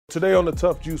Today on the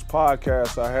Tuff Juice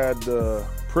podcast, I had the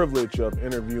privilege of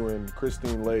interviewing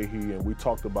Kristine Leahy, and we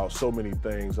talked about so many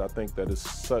things. I think that it's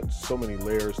so many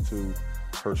layers to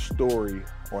her story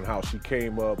on how she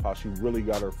came up, how she really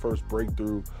got her first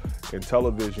breakthrough in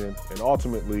television, and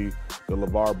ultimately the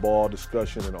LeVar Ball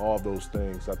discussion and all those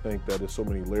things. I think that there's so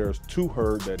many layers to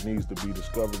her that needs to be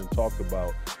discovered and talked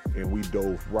about, and we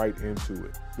dove right into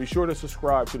it. Be sure to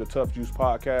subscribe to the Tuff Juice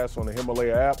podcast on the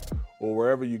Himalaya app or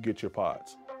wherever you get your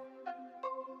pods.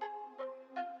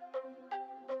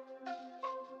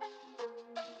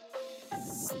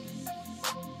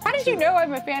 How did you know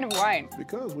I'm a fan of wine?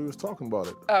 Because we was talking about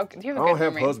it. Oh, do you have I a don't good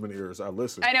have memory? husband ears. I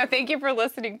listen. I know. Thank you for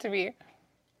listening to me.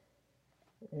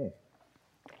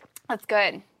 That's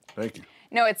good. Thank you.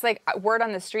 No, it's like word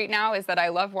on the street now is that I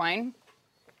love wine,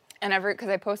 and because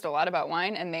I post a lot about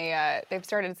wine, and they've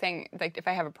started saying like if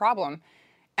I have a problem,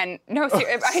 and no,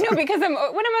 I know because when I'm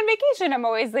on vacation, I'm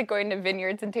always like going to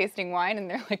vineyards and tasting wine, and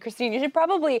they're like, Kristine, you should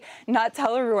probably not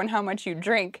tell everyone how much you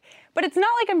drink. But it's not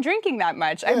like I'm drinking that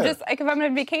much. I'm just like if I'm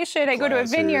on vacation, I go to a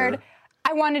vineyard,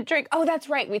 I want to drink. Oh, that's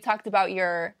right. We talked about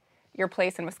your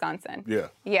place in Wisconsin. Yeah.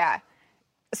 Yeah.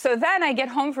 So then I get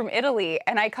home from Italy,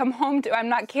 and I come home to, I'm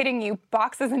not kidding you,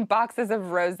 boxes and boxes of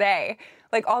rosé.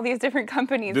 Like all these different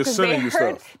companies. Just sending you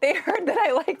stuff. They heard that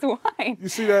I liked wine. You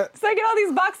see that? So I get all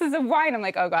these boxes of wine. I'm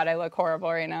like, oh God, I look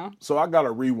horrible right now. So I got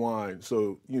to rewind.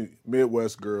 So you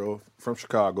Midwest girl from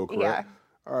Chicago, correct?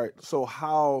 Yeah. All right. So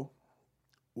how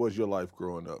was your life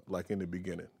growing up, like in the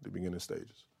beginning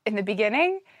stages? In the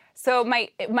beginning? So my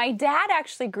dad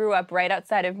actually grew up right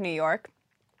outside of New York.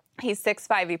 He's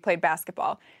 6'5", he played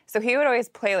basketball. So he would always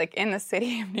play like in the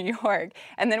city of New York.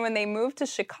 And then when they moved to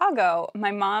Chicago,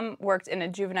 my mom worked in a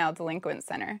juvenile delinquent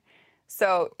center.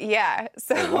 So, yeah.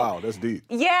 So, oh, wow, that's deep.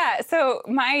 Yeah. So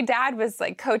my dad was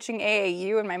like coaching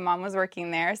AAU and my mom was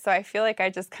working there. So I feel like I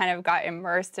just kind of got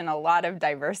immersed in a lot of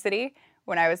diversity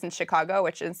when I was in Chicago,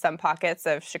 which in some pockets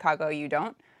of Chicago you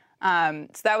don't.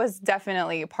 So that was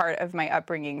definitely part of my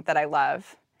upbringing that I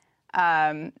love.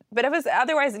 But it was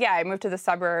otherwise, yeah, I moved to the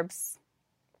suburbs.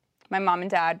 My mom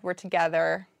and dad were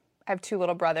together. I have 2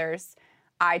 little brothers.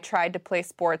 I tried to play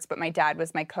sports, but my dad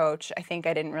was my coach. I think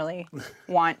I didn't really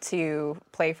want to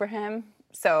play for him.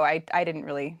 So I didn't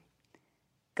really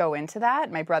go into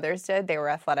that. My brothers did. They were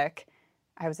athletic.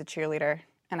 I was a cheerleader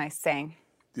and I sang.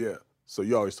 Yeah. So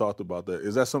you always talked about that.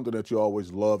 Is that something that you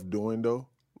always loved doing though?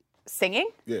 Singing?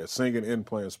 Yeah, singing and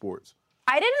playing sports.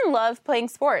 I didn't love playing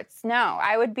sports. No,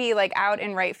 I would be like out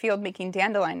in right field making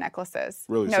dandelion necklaces.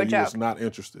 Really? No so joke. You was not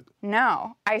interested?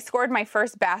 No. I scored my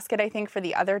first basket, I think, for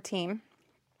the other team.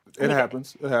 It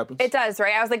happens. It happens. It does,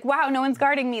 right? I was like, wow, no one's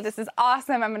guarding me. This is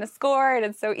awesome. I'm going to score, and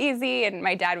it's so easy. And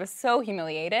my dad was so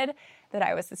humiliated that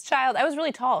I was his child. I was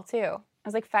really tall, too. I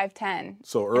was like 5'10".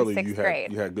 So early in 6th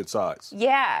grade. You had good size.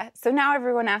 Yeah. So now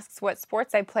everyone asks what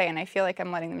sports I play, and I feel like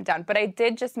I'm letting them down. But I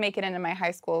did just make it into my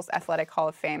high school's athletic hall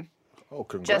of fame. Oh,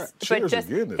 congrats.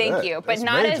 Thank you. But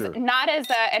not as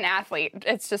an athlete.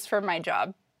 It's just for my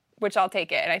job, which I'll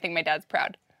take it. And I think my dad's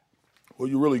proud. Well,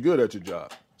 you're really good at your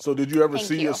job. So did you ever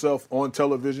see yourself on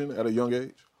television at a young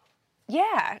age?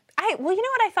 Yeah. Well, you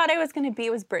know what I thought I was going to be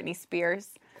was Britney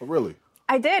Spears. Oh, really?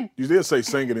 I did. You did say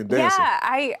singing and dancing.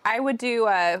 Yeah, I would do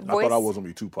voice. I thought I was going to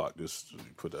be Tupac. Just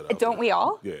put that out Don't there. we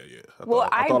all? Yeah.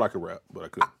 I thought I could rap, but I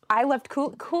couldn't. I loved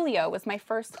Coolio was my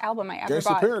first album I ever Gangsta's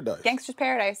bought. Paradise. Gangsta's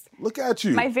Paradise. Look at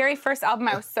you. My very first album.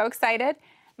 I was so excited.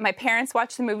 My parents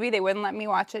watched the movie. They wouldn't let me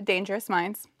watch it. Dangerous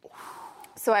Minds.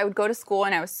 So I would go to school,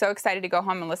 and I was so excited to go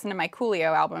home and listen to my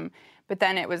Coolio album. But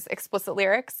then it was explicit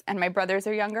lyrics, and my brothers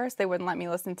are younger, so they wouldn't let me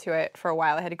listen to it for a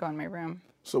while. I had to go in my room.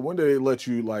 So when did they let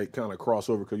you, like, kind of cross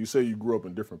over? Because you say you grew up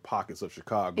in different pockets of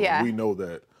Chicago. Yeah. We know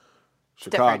that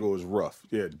Chicago is rough.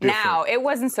 Yeah, different. Now, it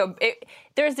wasn't so...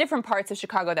 There's different parts of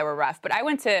Chicago that were rough, but I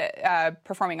went to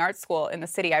performing arts school in the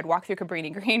city. I'd walk through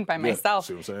Cabrini Green by myself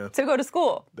see what I'm saying? to go to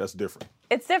school. That's different.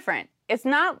 It's different. It's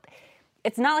not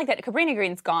like that. Cabrini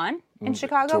Green's gone in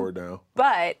Chicago. Tore it down.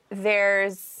 But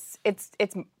it's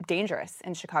dangerous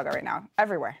in Chicago right now,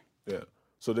 everywhere. Yeah.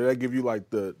 So did that give you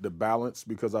like the balance?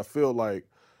 Because I feel like,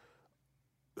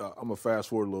 I'm going to fast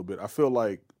forward a little bit. I feel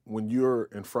like when you're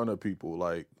in front of people,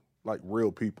 like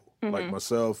real people, like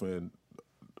myself and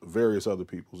various other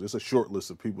people, it's a short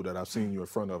list of people that I've seen you in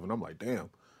front of, and I'm like, damn,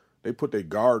 they put their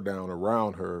guard down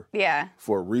around her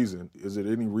for a reason. Is it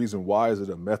any reason why? Is it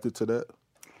a method to that?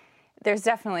 There's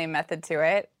definitely a method to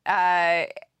it. I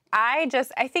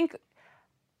think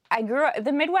I grew up,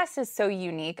 the Midwest is so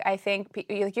unique. I think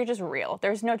you're just real.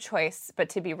 There's no choice but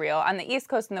to be real. On the East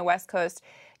Coast and the West Coast,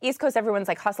 East Coast, everyone's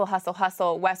like hustle, hustle,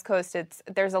 hustle. West Coast,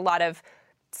 there's a lot of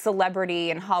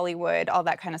celebrity and Hollywood, all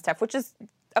that kind of stuff, which is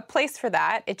a place for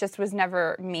that. It just was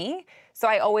never me. So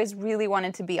I always really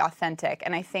wanted to be authentic.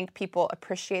 And I think people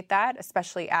appreciate that,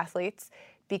 especially athletes,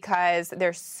 because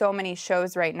there's so many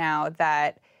shows right now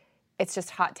that it's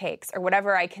just hot takes or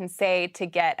whatever I can say to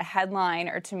get a headline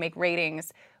or to make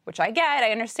ratings, which I get.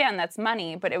 I understand that's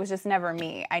money, but it was just never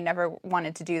me. I never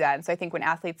wanted to do that. And so I think when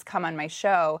athletes come on my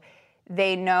show,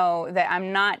 they know that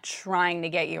I'm not trying to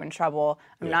get you in trouble.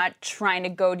 I'm not trying to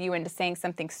goad you into saying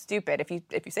something stupid. If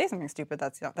you say something stupid,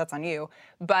 that's on you.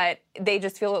 But they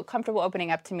just feel comfortable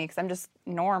opening up to me because I'm just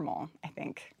normal, I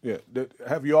think. Yeah.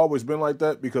 Have you always been like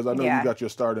that? Because I know you got your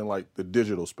start in like the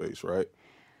digital space, right?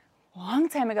 Long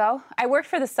time ago. I worked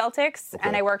for the Celtics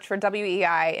and I worked for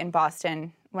WEI in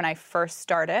Boston when I first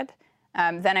started.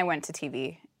 Then I went to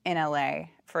TV in LA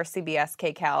for CBS,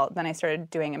 KCAL. Then I started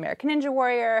doing American Ninja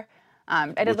Warrior.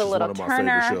 I did the Little Turner. Which is one of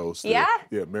my favorite shows still. Yeah?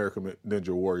 Yeah, American Ninja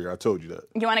Warrior. I told you that.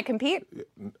 You want to compete? Yeah,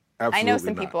 absolutely I know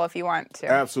some not. people if you want to.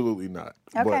 Absolutely not.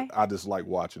 Okay. But I just like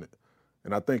watching it.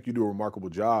 And I think you do a remarkable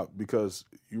job because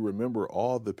you remember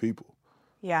all the people.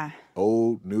 Yeah.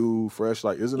 Old, new, fresh.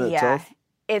 Like, isn't that tough?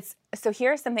 So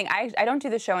here's something. I don't do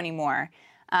the show anymore.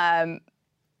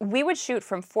 We would shoot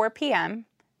from 4 p.m.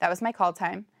 That was my call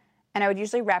time. And I would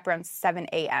usually wrap around 7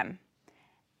 a.m.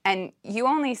 And you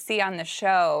only see on the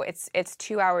show, it's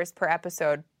 2 hours per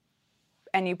episode,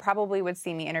 and you probably would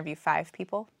see me interview 5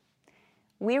 people.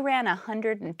 We ran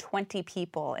 120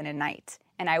 people in a night,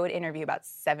 and I would interview about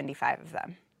 75 of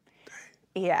them.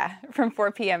 Yeah, from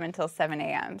 4 p.m. until 7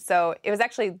 a.m. So it was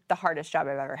actually the hardest job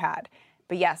I've ever had.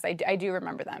 But yes, I do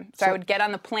remember them. So I would get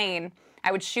on the plane.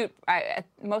 I would shoot,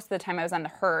 most of the time I was on the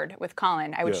Herd with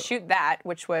Colin. I would shoot that,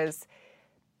 which was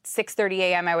 6:30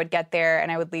 a.m. I would get there,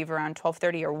 and I would leave around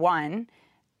 12:30 or 1,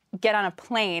 get on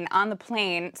the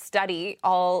plane, study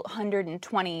all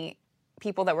 120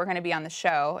 people that were going to be on the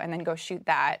show, and then go shoot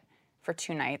that for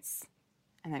 2 nights,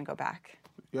 and then go back.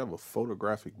 You have a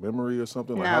photographic memory or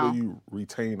something? Like, No. how do you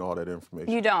retain all that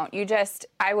information? You don't. You just,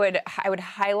 I would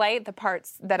highlight the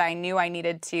parts that I knew I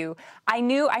needed to. I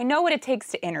know what it takes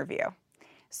to interview.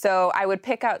 So I would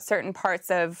pick out certain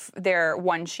parts of their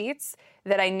one sheets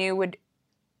that I knew would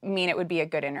mean it would be a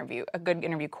good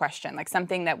interview question, like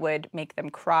something that would make them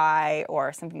cry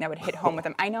or something that would hit home with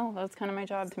them. I know, that's kind of my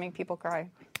job, to make people cry.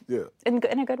 Yeah. In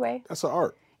a good way. That's an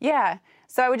art. Yeah.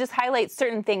 So I would just highlight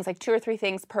certain things, like 2 or 3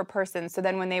 things per person. So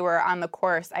then when they were on the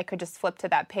course, I could just flip to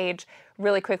that page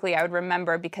really quickly. I would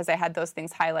remember because I had those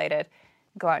things highlighted,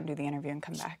 go out and do the interview and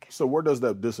come back. So where does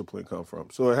that discipline come from?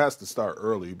 So it has to start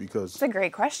early because... It's a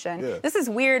great question. Yeah. This is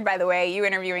weird, by the way, you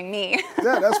interviewing me.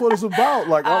 Yeah, that's what it's about.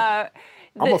 Like, I'm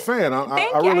a fan.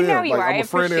 I really am. You like, are. I'm a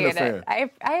friend and a fan.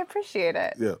 I appreciate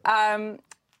it. Yeah.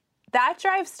 That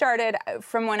drive started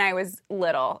from when I was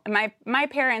little. My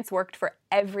parents worked for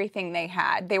everything they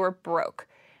had. They were broke.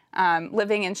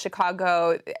 Living in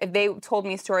Chicago, they told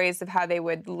me stories of how they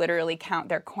would literally count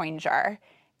their coin jar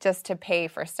just to pay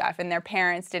for stuff. And their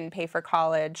parents didn't pay for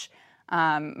college.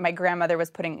 My grandmother was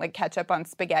putting like ketchup on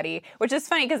spaghetti, which is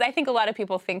funny because I think a lot of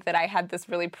people think that I had this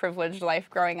really privileged life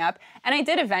growing up. And I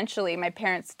did eventually. My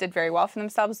parents did very well for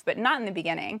themselves, but not in the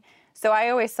beginning. So I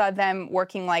always saw them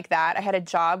working like that. I had a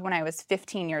job when I was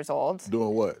 15 years old.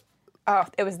 Doing what? Oh,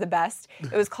 it was the best.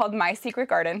 It was called My Secret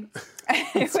Garden.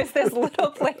 It was this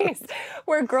little place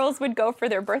where girls would go for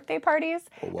their birthday parties.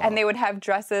 Oh, wow. And they would have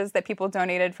dresses that people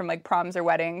donated from like proms or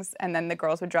weddings. And then the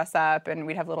girls would dress up and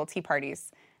we'd have little tea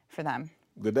parties for them.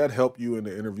 Did that help you in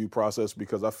the interview process?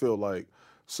 Because I feel like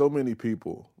so many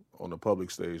people on the public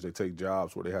stage, they take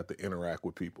jobs where they have to interact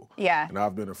with people. Yeah. And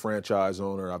I've been a franchise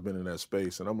owner. I've been in that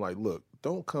space. And I'm like, look,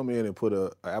 don't come in and put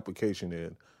an application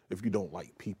in if you don't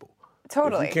like people.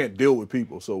 Totally. If you can't deal with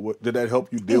people. So did that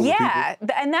help you deal with people? Yeah,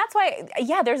 and that's why,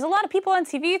 there's a lot of people on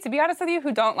TV, to be honest with you,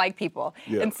 who don't like people.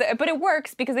 Yeah. And so, but it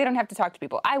works because they don't have to talk to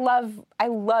people. I love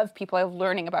people. I love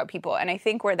learning about people. And I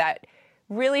think where that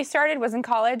really started was in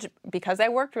college because I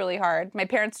worked really hard. My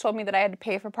parents told me that I had to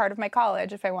pay for part of my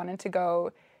college if I wanted to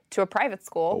go to a private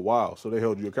school. Oh, wow. So they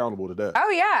held you accountable to that. Oh,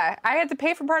 yeah. I had to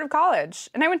pay for part of college.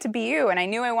 And I went to BU, and I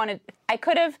knew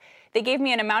they gave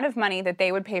me an amount of money that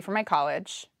they would pay for my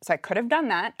college. So I could have done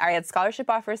that. I had scholarship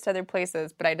offers to other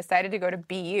places, but I decided to go to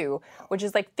BU, which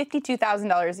is like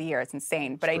 $52,000 a year. It's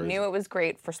insane. But I knew it was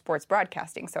great for sports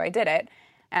broadcasting, so I did it.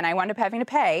 And I wound up having to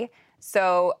pay.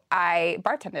 So I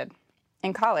bartended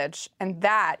in college. And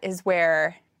that is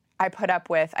where I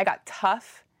got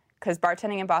tough, because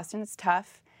bartending in Boston is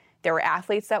tough. There were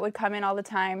athletes that would come in all the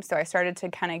time, so I started to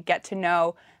kind of get to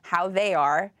know how they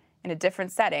are in a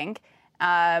different setting.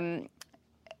 And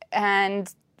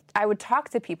I would talk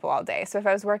to people all day. So if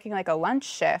I was working like a lunch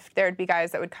shift, there would be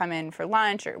guys that would come in for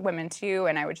lunch, or women too,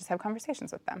 and I would just have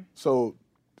conversations with them. So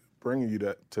bringing you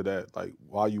to that, like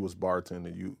while you was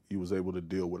bartending, you was able to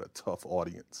deal with a tough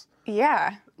audience.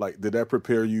 Yeah. Like, did that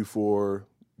prepare you for,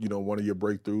 one of your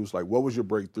breakthroughs? Like, what was your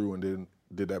breakthrough, and then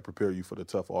did that prepare you for the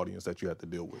tough audience that you had to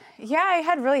deal with? Yeah, I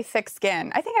had really thick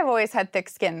skin. I think I've always had thick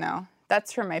skin, though.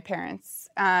 That's from my parents.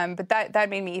 But that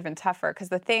made me even tougher, because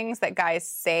the things that guys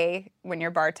say when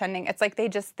you're bartending, it's like they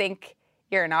just think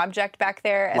you're an object back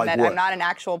there and like that what? I'm not an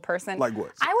actual person. Like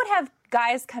what? I would have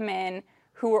guys come in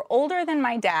who were older than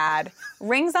my dad,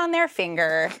 rings on their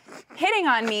finger, hitting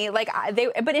on me,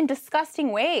 but in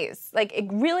disgusting ways. Like,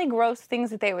 really gross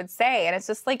things that they would say. And it's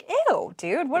just like, ew,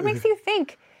 dude, what makes you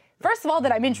think, first of all,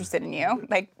 that I'm interested in you?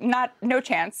 Like, no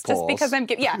chance. Pause. Just because I'm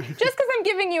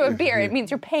giving you a beer, it means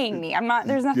you're paying me.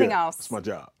 there's nothing else. It's my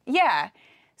job. Yeah.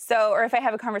 So, or if I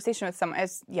have a conversation with someone,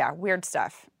 it's, weird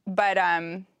stuff. But,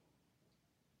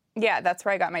 that's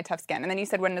where I got my tough skin. And then you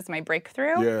said, when is my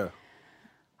breakthrough? Yeah.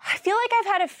 I feel like I've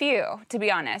had a few, to be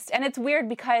honest. And it's weird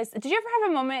because, did you ever have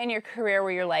a moment in your career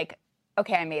where you're like,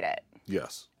 okay, I made it?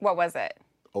 Yes. What was it?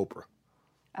 Oprah.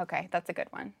 Okay, that's a good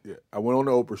one. Yeah. I went on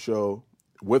the Oprah show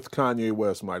with Kanye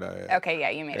West, might I add. Okay, yeah,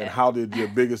 you made it. And how did your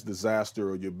biggest disaster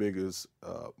or your biggest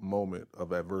moment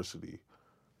of adversity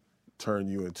turn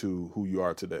you into who you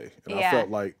are today? And I felt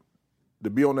like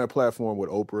to be on that platform with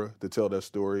Oprah, to tell that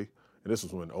story, and this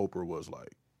was when Oprah was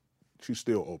like, she's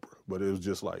still Oprah, but it was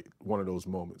just like one of those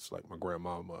moments, like my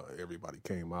grandmama, everybody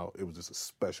came out. It was just a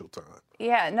special time.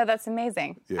 Yeah, no, that's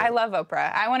amazing. Yeah. I love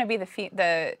Oprah. I want to be not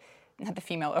the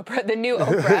female Oprah, the new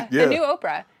Oprah. The new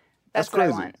Oprah. That's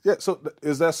crazy. What I want. Yeah, so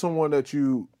is that someone that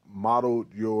you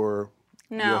modeled your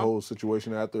whole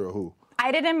situation after, or who?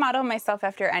 I didn't model myself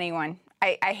after anyone.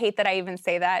 I hate that I even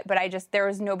say that, but there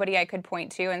was nobody I could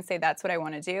point to and say that's what I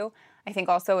want to do. I think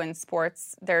also in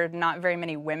sports, there are not very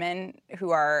many women who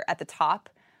are at the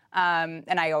top,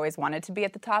 and I always wanted to be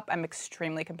at the top. I'm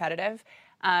extremely competitive,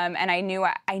 and I knew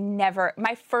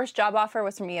my first job offer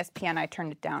was from ESPN. I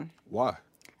turned it down. Why?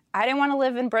 I didn't want to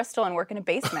live in Bristol and work in a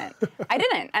basement. I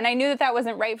didn't, and I knew that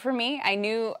wasn't right for me. I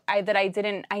knew I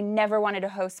never wanted to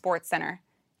host SportsCenter,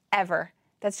 ever.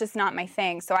 That's just not my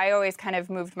thing. So I always kind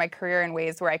of moved my career in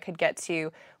ways where I could get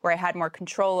to where I had more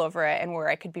control over it and where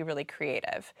I could be really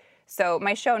creative. So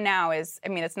my show now is,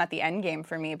 it's not the end game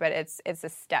for me, but it's a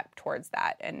step towards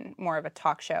that and more of a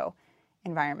talk show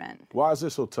environment. Why is it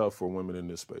so tough for women in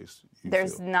this space?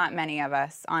 There's not many of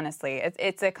us, honestly.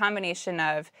 It's a combination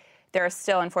of, there are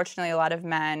still, unfortunately, a lot of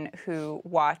men who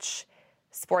watch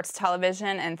sports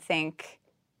television and think,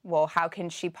 well, how can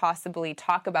she possibly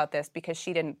talk about this because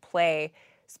she didn't play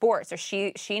sports, or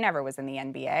she never was in the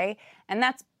NBA. And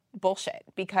that's bullshit,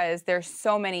 because there's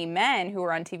so many men who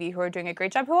are on TV who are doing a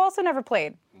great job who also never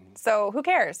played. So who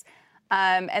cares?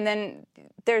 And then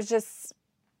there's just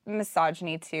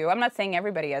misogyny too. I'm not saying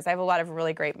everybody is. I have a lot of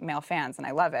really great male fans and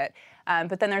I love it.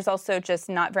 But then there's also just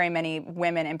not very many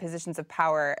women in positions of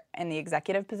power in the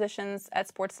executive positions at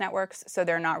sports networks. So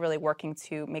they're not really working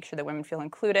to make sure that women feel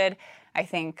included. I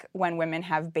think when women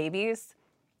have babies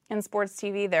in sports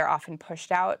TV, they're often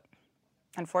pushed out,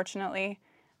 unfortunately.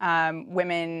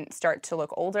 Women start to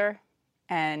look older,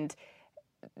 and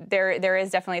there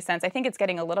is definitely a sense, I think it's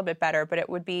getting a little bit better, but it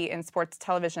would be in sports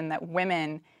television that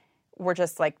women were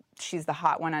just like, she's the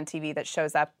hot one on TV that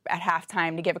shows up at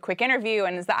halftime to give a quick interview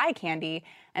and is the eye candy.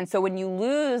 And so when you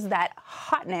lose that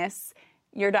hotness,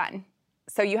 you're done.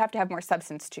 So you have to have more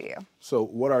substance to you. So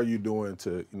what are you doing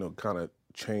to, kind of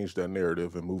change that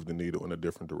narrative and move the needle in a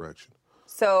different direction?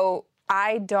 So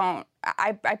I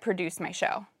produce my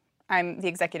show. I'm the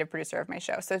executive producer of my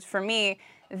show. So for me,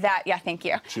 thank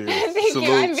you. Cheers. Thank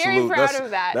you. I'm very proud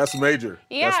of that. That's major.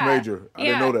 Yeah. That's major. I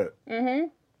didn't know that. Mm-hmm.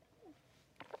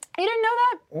 You didn't know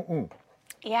that? Mm-mm.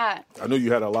 Yeah. I knew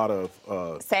you had a lot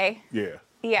of... Say? Yeah.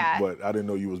 Yeah. But I didn't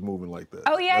know you was moving like that.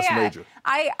 Oh, yeah, That's major.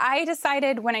 I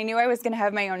decided when I knew I was going to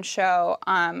have my own show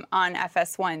on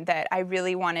FS1 that I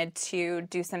really wanted to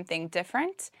do something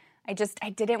different. I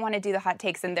didn't want to do the hot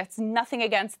takes, and that's nothing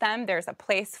against them. There's a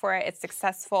place for it. It's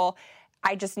successful.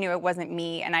 I just knew it wasn't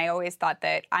me, and I always thought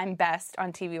that I'm best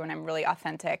on TV when I'm really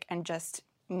authentic and just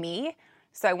me.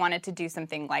 So I wanted to do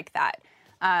something like that.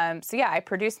 I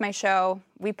produced my show.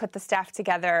 We put the staff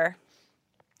together.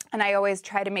 And I always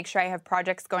try to make sure I have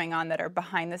projects going on that are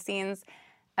behind the scenes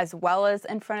as well as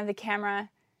in front of the camera,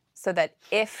 so that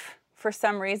if for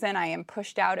some reason I am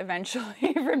pushed out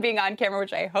eventually from being on camera,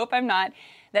 which I hope I'm not,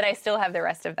 that I still have the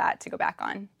rest of that to go back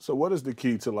on. So what is the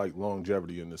key to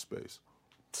longevity in this space?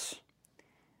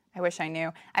 I wish I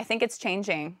knew. I think it's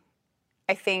changing.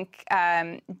 I think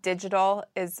digital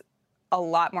is a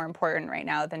lot more important right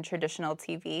now than traditional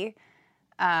TV.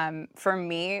 For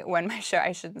me, when my show,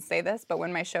 I shouldn't say this, but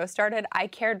when my show started, I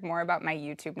cared more about my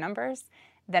YouTube numbers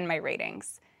than my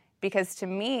ratings. Because to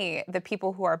me, the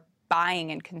people who are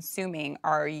buying and consuming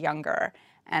are younger.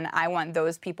 And I want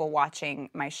those people watching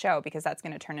my show because that's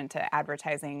going to turn into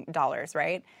advertising dollars,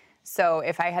 right? So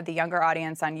if I had the younger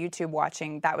audience on YouTube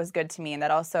watching, that was good to me. And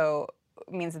that also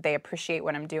means that they appreciate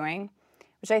what I'm doing,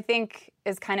 which I think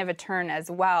is kind of a turn as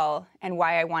well. And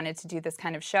why I wanted to do this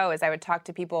kind of show is I would talk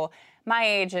to people my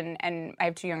age, and I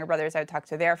have two younger brothers. I would talk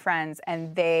to their friends,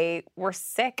 and they were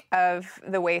sick of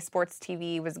the way sports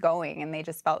TV was going, and they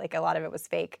just felt like a lot of it was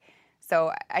fake.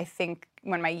 So I think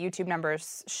when my YouTube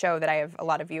numbers show that I have a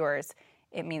lot of viewers,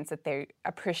 it means that they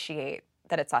appreciate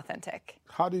that it's authentic.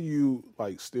 How do you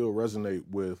still resonate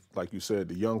with, like you said,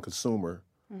 the young consumer,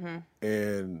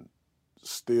 and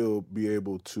still be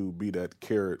able to be that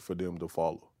carrot for them to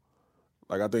follow?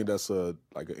 I think that's an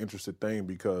interesting thing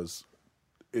because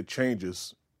it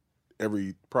changes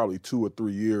every probably 2 or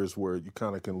 3 years where you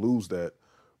kind of can lose that.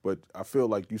 But I feel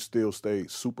like you still stay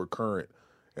super current.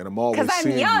 And I'm always seeing because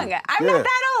I'm young. I'm not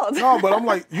that old. No, but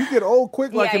I'm you get old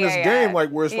quick, in this game,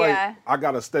 where it's I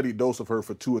got a steady dose of her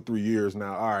for 2 or 3 years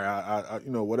now. All right, I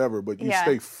whatever. But you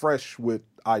stay fresh with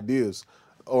ideas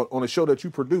on a show that you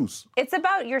produce. It's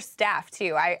about your staff,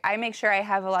 too. I make sure I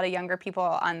have a lot of younger people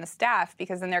on the staff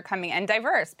because then they're coming, and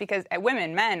diverse, because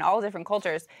women, men, all different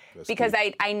cultures, because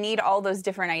I need all those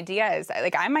different ideas.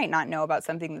 I might not know about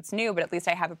something that's new, but at least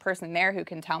I have a person there who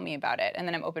can tell me about it, and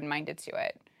then I'm open-minded to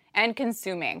it. And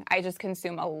consuming. I just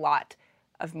consume a lot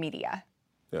of media.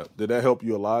 Yeah. Did that help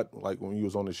you a lot? When you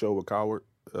was on the show with Coward?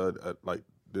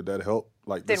 Did that help?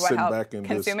 Just sitting back and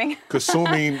consuming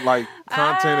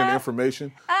content and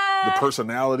information? The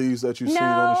personalities that you've seen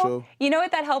on the show? You know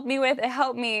what that helped me with? It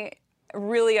helped me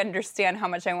really understand how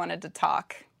much I wanted to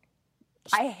talk.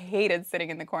 I hated sitting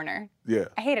in the corner. Yeah.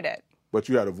 I hated it. But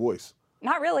you had a voice.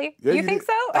 Not really. Yeah, you think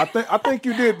so? I think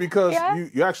you did because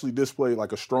you actually displayed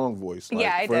a strong voice.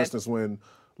 I for did. Instance, when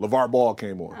LeVar Ball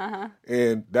came on,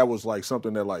 and that was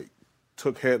something that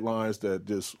took headlines that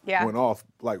just went off.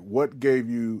 What gave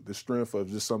you the strength of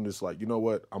just something that's you know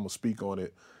what, I'm gonna speak on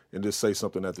it and just say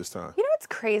something at this time? You know what's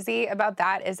crazy about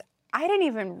that is I didn't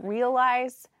even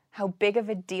realize how big of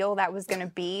a deal that was going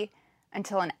to be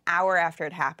until an hour after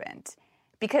it happened,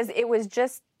 because it was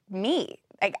just me.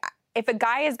 If a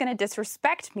guy is going to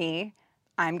disrespect me,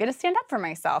 I'm going to stand up for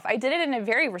myself. I did it in a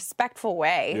very respectful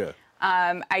way. Yeah.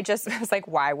 I was like,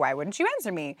 why wouldn't you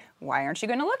answer me? Why aren't you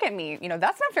going to look at me?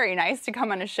 That's not very nice to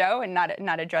come on a show and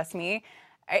not address me.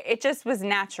 It just was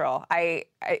natural.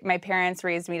 My parents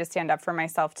raised me to stand up for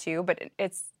myself too, but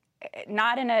it's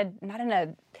not in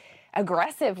a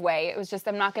aggressive way. It was just,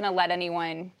 I'm not going to let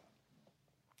anyone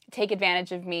take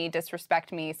advantage of me,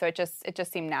 disrespect me. So it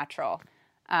just seemed natural.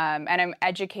 And I'm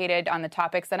educated on the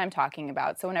topics that I'm talking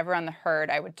about. So whenever on the herd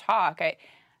I would talk,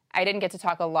 I didn't get to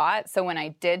talk a lot. So when I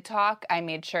did talk, I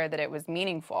made sure that it was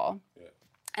meaningful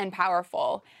and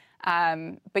powerful.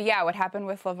 But yeah, what happened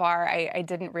with LeVar, I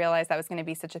didn't realize that was going to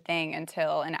be such a thing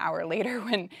until an hour later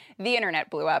when the internet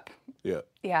blew up. Yeah.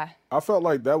 Yeah. I felt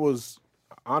like that was,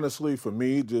 honestly, for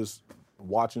me, just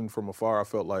watching from afar, I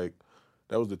felt like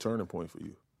that was the turning point for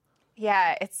you.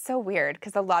 Yeah, it's so weird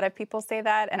because a lot of people say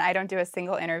that, and I don't do a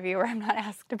single interview where I'm not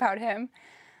asked about him.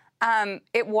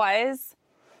 It was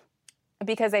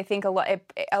because I think a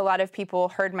lot of people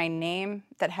heard my name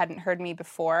that hadn't heard me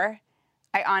before.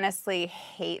 I honestly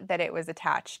hate that it was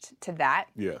attached to that.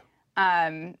 Yeah.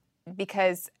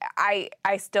 Because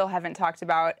I still haven't talked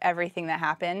about everything that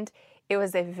happened. It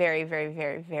was a very, very,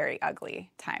 very, very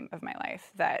ugly time of my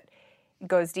life that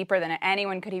goes deeper than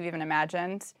anyone could have even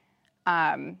imagined.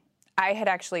 I had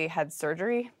actually had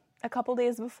surgery a couple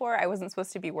days before. I wasn't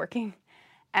supposed to be working.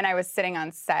 And I was sitting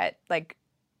on set,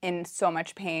 in so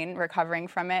much pain, recovering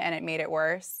from it, and it made it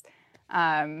worse.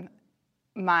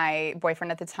 My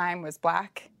boyfriend at the time was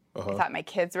black. I thought my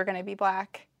kids were going to be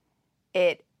black.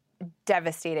 It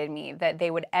devastated me that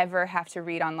they would ever have to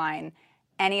read online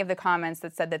any of the comments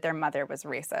that said that their mother was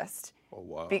racist. Oh,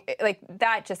 wow.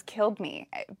 That just killed me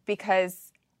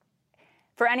because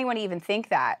for anyone to even think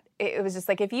that, it was just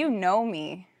if you know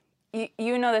me,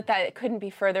 you know that it couldn't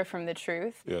be further from the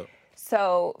truth. Yeah.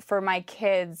 So for my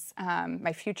kids,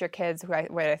 my future kids, what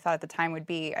I thought at the time would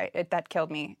be, that killed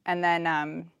me. And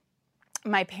then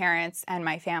my parents and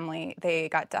my family, they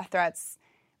got death threats,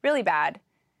 really bad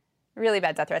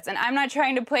death threats. And I'm not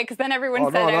trying to play, because then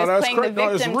everyone said I was playing the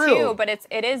victim too, but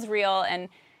it is real. And,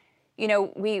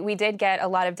 we did get a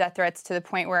lot of death threats to the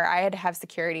point where I had to have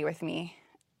security with me.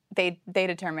 They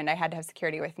determined I had to have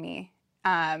security with me,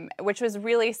 which was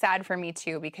really sad for me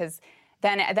too, because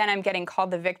then I'm getting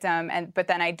called the victim, but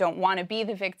then I don't want to be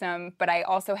the victim, but I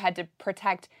also had to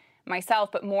protect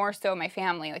myself, but more so my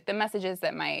family. Like the messages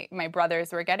that my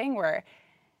brothers were getting were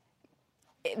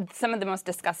some of the most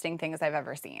disgusting things I've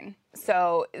ever seen.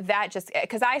 So that just,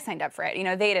 because I signed up for it,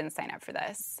 they didn't sign up for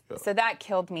this. Yeah. So that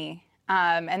killed me.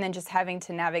 And then just having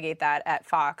to navigate that at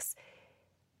Fox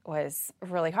was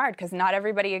really hard because not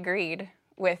everybody agreed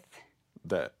with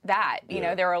that.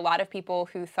 There were a lot of people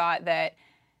who thought that,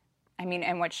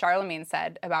 and what Charlemagne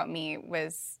said about me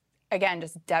was, again,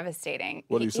 just devastating.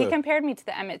 What did he say? He compared me to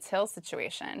the Emmett Till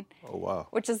situation. Oh, wow.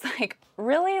 Which is like,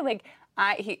 really? Like,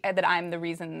 that I'm the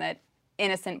reason that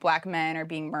innocent black men are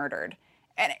being murdered.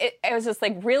 And it was just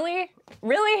like, really?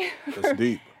 Really? That's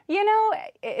deep.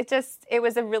 It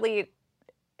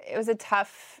was a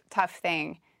tough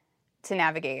thing to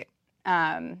navigate.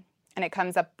 And it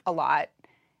comes up a lot.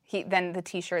 Then the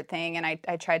T-shirt thing, and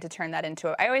I tried to turn that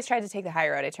I always tried to take the high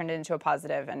road. I turned it into a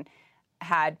positive and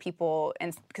had people,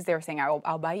 because they were saying,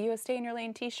 I'll buy you a Stay in Your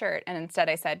Lane T-shirt. And instead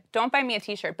I said, don't buy me a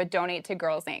T-shirt, but donate to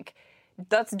Girls Inc.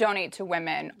 Let's donate to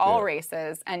women, all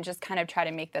races, and just kind of try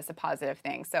to make this a positive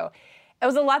thing. So it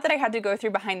was a lot that I had to go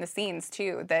through behind the scenes,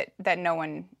 too, that no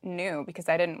one knew, because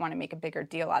I didn't want to make a bigger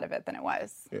deal out of it than it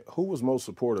was. Yeah. Who was most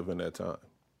supportive in that time?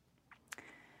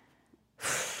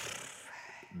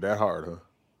 That hard, huh?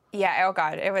 Yeah, oh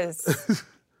God, it was,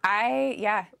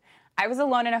 I was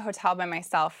alone in a hotel by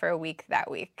myself for a week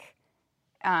that week.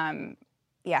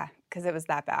 Because it was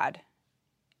that bad.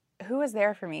 Who was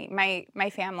there for me? My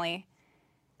family.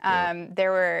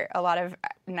 There were a lot of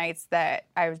nights that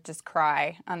I would just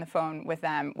cry on the phone with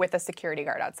them, with a security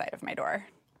guard outside of my door,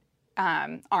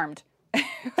 armed. I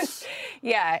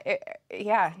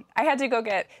had to go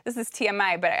get, this is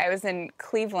TMI, but I was in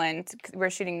Cleveland, we were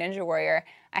shooting Ninja Warrior.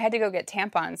 I had to go get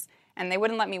tampons, and they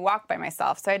wouldn't let me walk by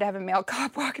myself, so I had to have a male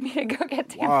cop walk me to go get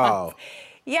tampons. Wow.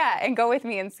 Yeah, and go with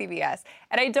me in CVS.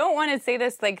 And I don't want to say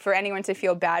this like for anyone to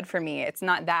feel bad for me. It's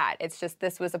not that. It's just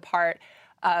this was a part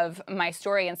of my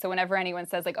story. And so whenever anyone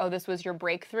says like, oh, this was your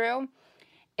breakthrough,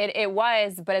 it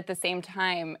was, but at the same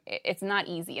time, it's not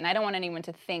easy. And I don't want anyone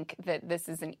to think that this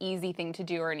is an easy thing to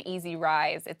do or an easy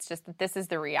rise. It's just that this is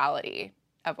the reality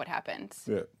of what happened.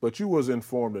 Yeah, but you was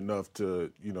informed enough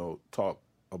to, talk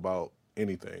about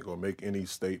anything or make any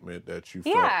statement that you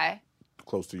felt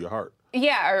close to your heart.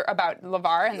 Yeah, or about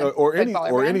LeVar and or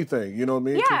anything, you know what I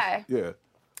mean? Yeah. Yeah.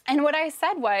 And what I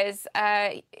said was,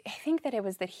 I think that it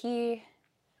was that the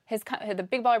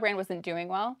Big Baller brand wasn't doing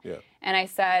well. Yeah. And I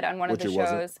said on one of the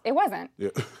shows, it wasn't.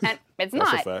 Yeah. And it's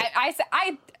not. I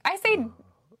say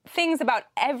things about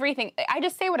everything. I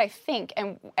just say what I think,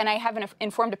 and I have an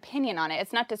informed opinion on it.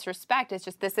 It's not disrespect. It's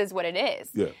just this is what it is.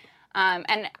 Yeah.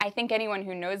 And I think anyone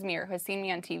who knows me or who has seen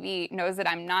me on TV knows that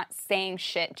I'm not saying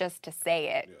shit just to say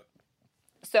it. Yeah.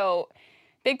 So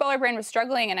Big Baller brand was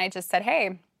struggling, and I just said,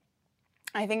 hey,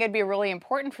 I think it'd be really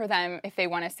important for them, if they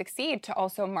want to succeed, to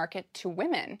also market to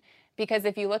women. Because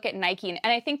if you look at Nike, and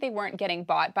I think they weren't getting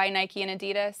bought by Nike and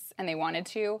Adidas, and they wanted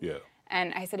to. Yeah.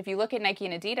 And I said, if you look at Nike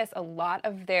and Adidas, a lot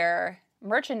of their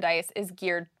merchandise is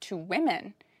geared to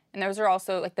women. And those are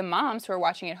also like the moms who are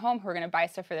watching at home who are going to buy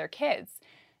stuff for their kids.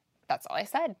 That's all I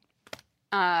said.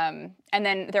 And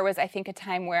then there was, I think, a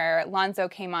time where Lonzo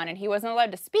came on and he wasn't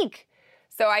allowed to speak.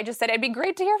 So I just said, it'd be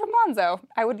great to hear from Lonzo.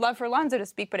 I would love for Lonzo to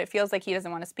speak, but it feels like he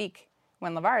doesn't want to speak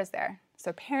when LeVar is there. So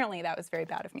apparently that was very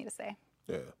bad of me to say.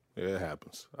 Yeah, it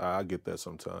happens. I get that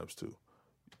sometimes too.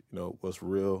 What's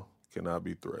real cannot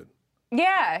be threatened.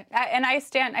 Yeah, and I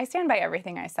stand by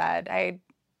everything I said.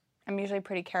 I'm usually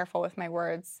pretty careful with my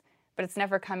words, but it's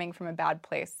never coming from a bad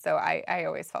place. So I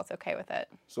always felt okay with it.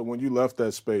 So when you left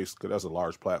that space, because that's a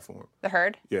large platform. The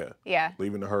Herd? Yeah. Yeah.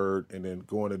 Leaving the Herd and then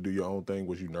going to do your own thing,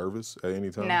 was you nervous at any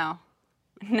time?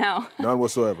 No. None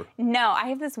whatsoever? No, I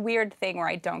have this weird thing where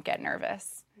I don't get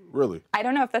nervous. Really? I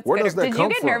don't know if that's Where good. Does that Did come you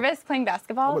get from? nervous playing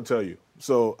basketball? I'm going to tell you.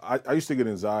 So I used to get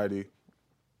anxiety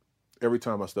every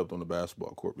time I stepped on the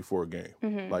basketball court before a game.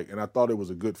 Mm-hmm. And I thought it was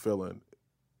a good feeling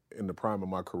in the prime of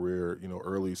my career,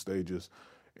 early stages.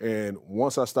 And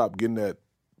once I stopped getting that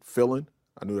feeling,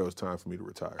 I knew that was time for me to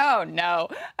retire. Oh no!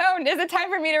 Oh, is it time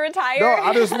for me to retire? No,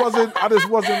 I just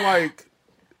wasn't like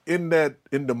in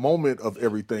the moment of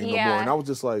everything no more. And I was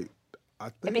just like, I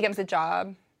think it becomes a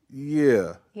job.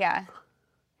 Yeah. Yeah.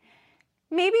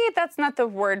 Maybe that's not the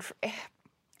word.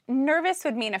 Nervous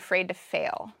would mean afraid to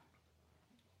fail.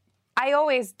 I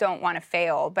always don't want to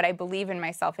fail, but I believe in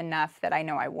myself enough that I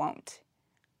know I won't.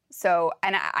 So,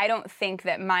 and I don't think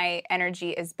that my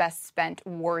energy is best spent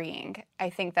worrying. I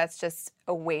think that's just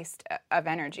a waste of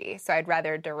energy. So I'd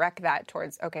rather direct that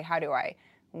towards, okay, how do I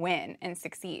win and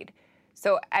succeed?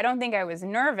 So I don't think I was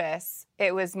nervous.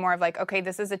 It was more of like, okay,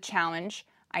 this is a challenge.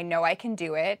 I know I can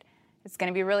do it. It's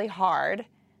going to be really hard,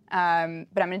 but I'm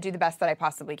going to do the best that I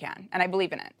possibly can, and I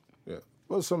believe in it. Yeah.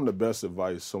 What's some of the best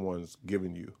advice someone's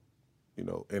given you,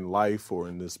 in life or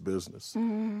in this business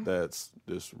that's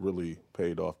just really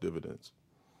paid off dividends?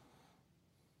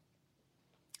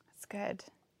 That's good.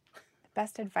 The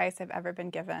best advice I've ever been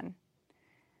given.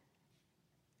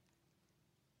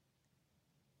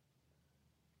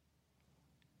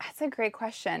 That's a great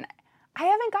question. I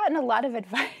haven't gotten a lot of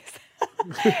advice.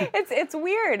 It's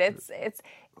weird. It's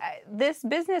this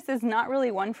business is not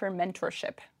really one for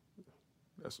mentorship.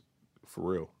 That's for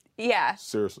real. Yeah.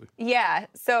 Seriously. Yeah.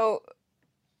 So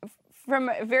from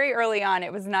very early on,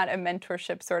 it was not a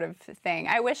mentorship sort of thing.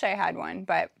 I wish I had one,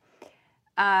 but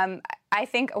I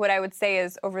think what I would say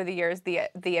is over the years,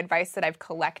 the advice that I've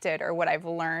collected or what I've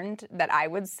learned that I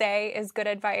would say is good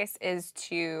advice is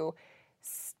to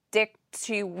stick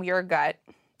to your gut,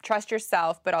 trust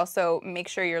yourself, but also make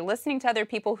sure you're listening to other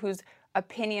people whose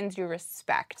opinions you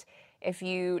respect. If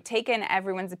you take in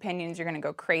everyone's opinions, you're going to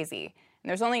go crazy. And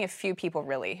there's only a few people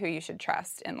really who you should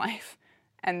trust in life.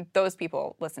 And those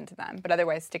people, listen to them. But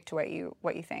otherwise, stick to what you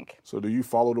think. So do you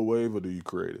follow the wave or do you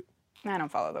create it? I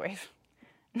don't follow the wave.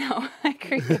 No, I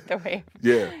create the wave.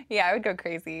 Yeah. Yeah, I would go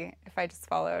crazy if I just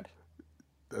followed.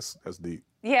 That's deep.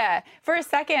 Yeah. For a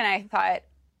second, I thought,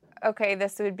 okay,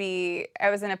 I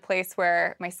was in a place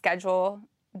where my schedule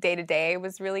day to day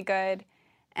was really good.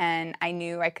 And I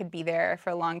knew I could be there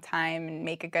for a long time and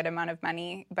make a good amount of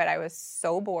money. But I was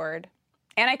so bored.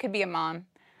 And I could be a mom.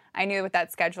 I knew with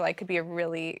that schedule, I could be a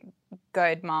really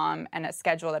good mom and a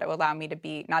schedule that would allow me to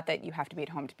be, not that you have to be at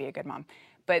home to be a good mom,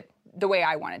 but the way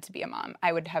I wanted to be a mom,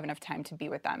 I would have enough time to be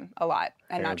with them a lot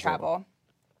and not travel.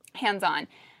 Hands-on.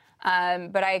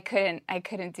 But I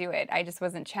couldn't do it. I just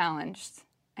wasn't challenged.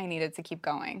 I needed to keep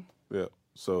going. Yeah.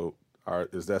 So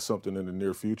is that something in the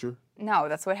near future? No,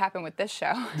 that's what happened with this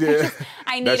show. Yeah.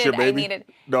 I needed.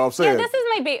 No, I'm saying. Yeah, this is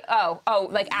my baby. Oh,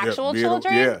 like actual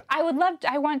children? Yeah. I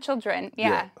want children.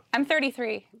 Yeah. I'm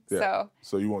 33, so.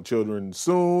 So you want children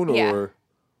soon or?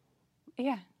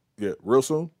 Yeah. Yeah, real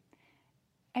soon?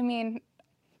 I mean,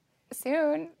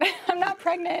 soon. I'm not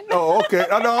pregnant. Oh, okay.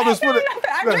 I know.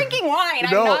 I'm drinking wine.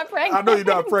 I'm not pregnant. I know you're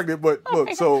not pregnant, but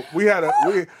look, so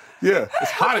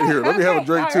it's hot in here. Let me have a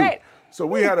drink too. Right. So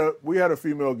we had a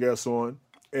female guest on,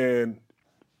 and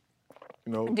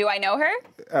Do I know her?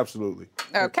 Absolutely.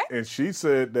 Okay. And she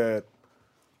said that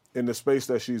in the space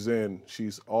that she's in,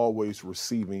 she's always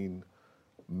receiving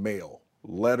mail,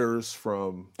 letters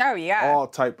from all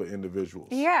type of individuals.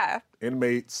 Yeah.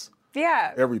 Inmates.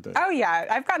 Yeah. Everything. Oh yeah,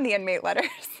 I've gotten the inmate letters.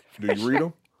 Do you read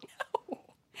them?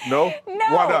 No.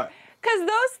 No? Why not? Because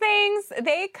those things,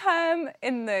 they come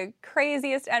in the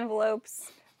craziest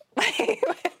envelopes.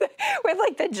 with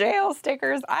like the jail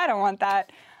stickers. I don't want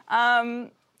that.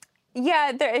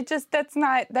 That's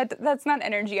not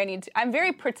energy I need to. I'm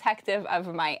very protective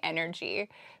of my energy,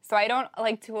 so I don't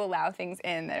like to allow things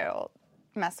in that'll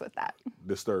mess with that.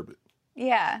 Disturb it.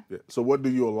 Yeah. So what do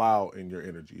you allow in your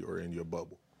energy or in your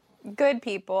bubble? Good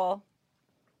people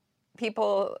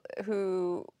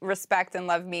who respect and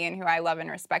love me and who I love and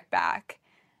respect back.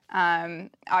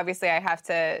 Obviously, I have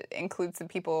to include some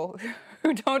people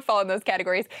who don't fall in those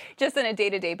categories just on a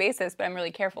day-to-day basis, but I'm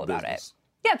really careful about it.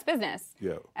 Yeah, it's business.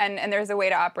 Yeah. And there's a way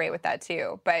to operate with that,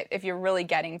 too. But if you're really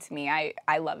getting to me, I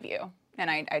love you, and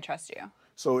I trust you.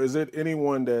 So is it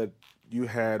anyone that you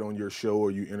had on your show or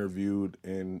you interviewed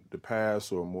in the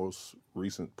past or most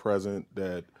recent present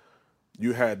that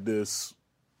you had this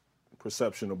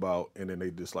perception about and then they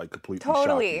just like completely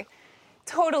shocked you?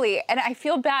 Totally. And I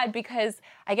feel bad because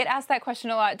I get asked that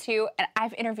question a lot too. And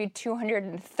I've interviewed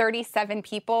 237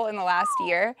 people in the last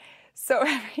year. So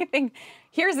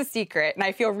here's a secret. And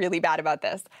I feel really bad about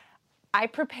this. I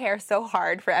prepare so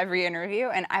hard for every interview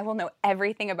and I will know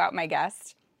everything about my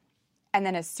guest. And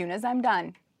then as soon as I'm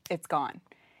done, it's gone.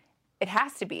 It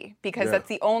has to be because that's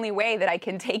the only way that I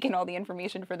can take in all the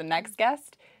information for the next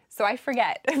guest. So I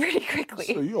forget pretty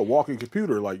quickly. So you're a walking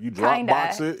computer, like you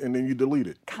Dropbox it and then you delete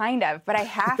it. Kind of, but I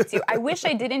have to. I wish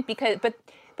I didn't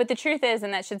but the truth is,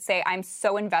 and that should say, I'm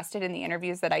so invested in the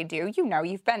interviews that I do.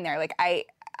 You've been there. Like I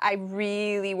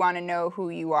really want to know who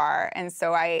you are. And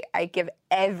so I give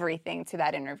everything to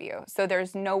that interview. So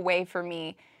there's no way for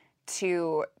me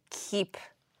to keep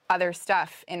other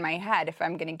stuff in my head if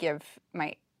I'm going to give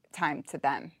my time to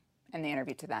them and the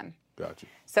interview to them. Gotcha.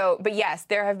 So, but yes,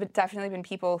 there have definitely been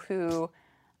people who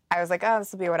I was like, oh,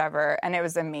 this will be whatever. And it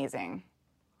was amazing.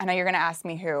 I know you're going to ask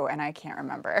me who, and I can't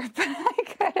remember. But I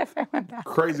could if I went back.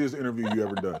 Craziest interview you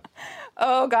ever done?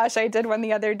 Oh, gosh, I did one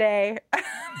the other day.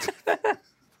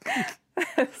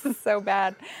 This is so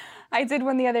bad. I did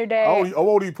one the other day. I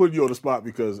won't even put you on the spot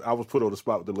because I was put on the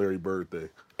spot with the Larry Bird thing.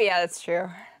 Yeah, that's true.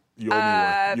 You owe me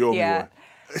one. You owe me one.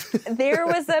 There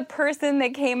was a person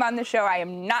that came on the show, I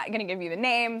am not going to give you the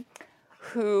name,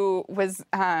 who was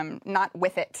not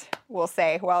with it, we'll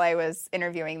say, while I was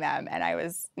interviewing them, and I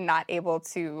was not able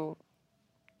to,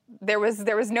 there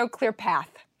was no clear path.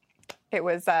 It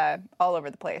was all over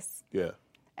the place. Yeah.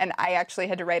 And I actually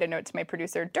had to write a note to my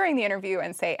producer during the interview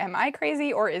and say, am I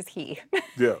crazy or is he?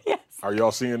 Yeah. Yes. Are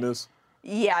y'all seeing this?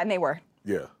 Yeah, and they were.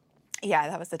 Yeah. Yeah,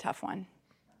 that was a tough one.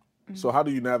 So how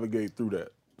do you navigate through that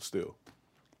still?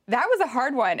 That was a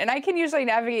hard one, and I can usually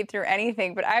navigate through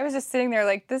anything, but I was just sitting there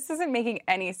like, this isn't making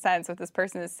any sense what this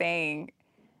person is saying.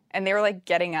 And they were like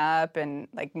getting up and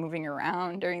like moving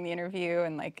around during the interview,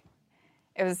 and like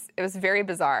it was very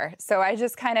bizarre. So I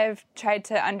just kind of tried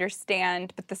to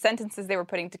understand, but the sentences they were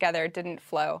putting together didn't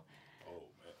flow. Oh,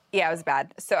 man. Yeah, it was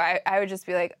bad. So I would just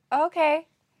be like, okay.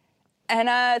 And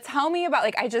tell me about,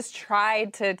 like, I just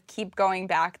tried to keep going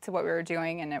back to what we were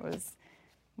doing, and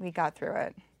we got through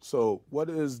it. So what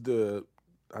is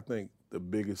I think, the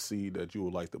biggest seed that you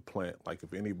would like to plant? Like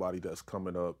if anybody that's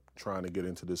coming up trying to get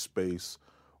into this space,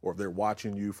 or if they're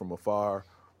watching you from afar,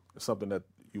 something that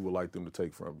you would like them to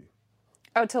take from you?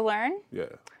 Oh, to learn? Yeah.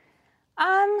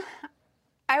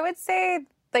 I would say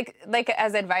like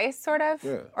as advice, sort of,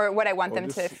 yeah. Or what I want them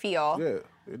to feel. Yeah.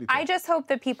 Anything. I just hope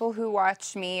that people who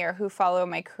watch me or who follow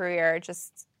my career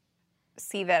just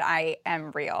see that I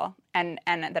am real and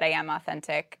that I am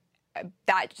authentic.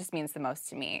 That just means the most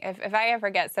to me. If I ever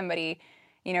get somebody,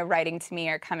 writing to me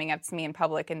or coming up to me in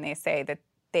public and they say that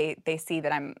they see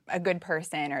that I'm a good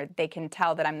person, or they can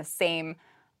tell that I'm the same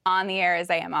on the air as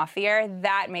I am off the air,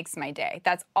 that makes my day.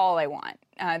 That's all I want,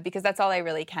 because that's all I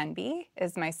really can be,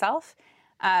 is myself.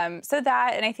 So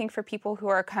that, and I think for people who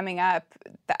are coming up,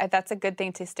 that's a good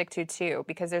thing to stick to too,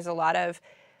 because there's a lot of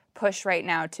push right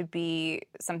now to be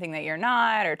something that you're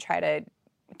not, or try to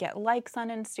get likes on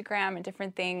Instagram and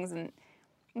different things, and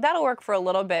that'll work for a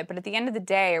little bit, but at the end of the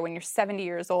day, or when you're 70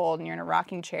 years old and you're in a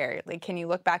rocking chair, like, can you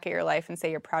look back at your life and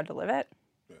say you're proud to live it?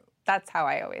 Yeah. That's how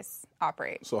I always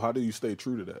operate. So how do you stay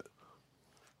true to that?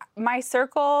 My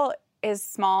circle is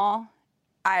small.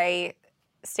 I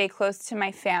stay close to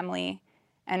my family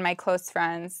and my close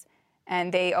friends,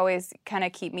 and they always kind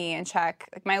of keep me in check.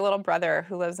 Like my little brother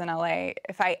who lives in LA,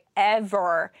 if I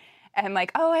ever am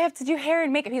like, oh, I have to do hair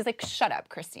and makeup, he's like, shut up,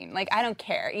 Kristine. Like, I don't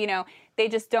care. They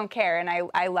just don't care, and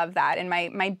I love that. And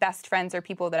my best friends are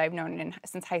people that I've known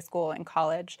since high school and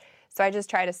college. So I just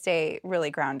try to stay really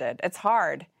grounded. It's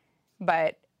hard,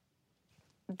 but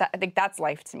I think that's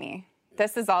life to me.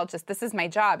 This is my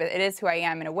job. It is who I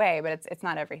am in a way, but it's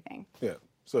not everything. Yeah.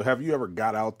 So have you ever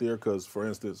got out there? Because, for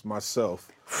instance, myself,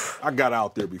 I got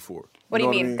out there before. What do you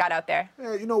mean, got out there?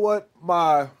 Yeah, you know what?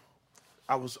 I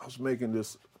was making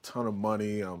this ton of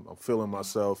money. I'm feeling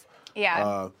myself.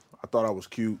 Yeah. I thought I was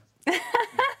cute.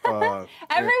 Everyone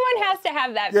has to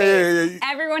have that phase.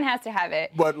 Yeah. Everyone has to have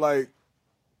it. But,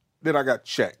 then I got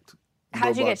checked.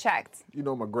 How'd you get checked?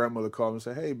 My grandmother called me and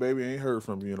said, hey, baby, I ain't heard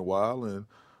from you in a while, and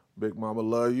Big Mama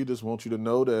love you. Just want you to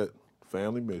know that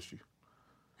family miss you.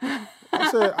 I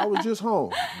said, I was just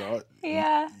home. No,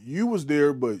 yeah. You was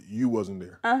there, but you wasn't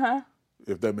there. Uh-huh.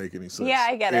 If that make any sense. Yeah,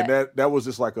 I get it. And that was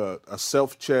just like a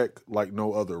self-check like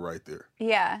no other right there.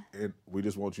 Yeah. And we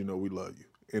just want you to know we love you.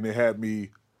 And it had me,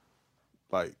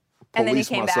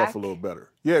 police myself back? a little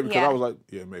better. Yeah, because I was like,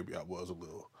 yeah, maybe I was a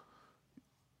little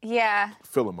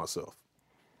feeling myself.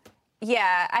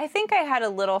 Yeah, I think I had a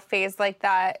little phase like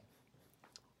that.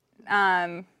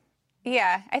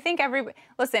 Yeah, I think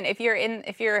listen, if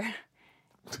you're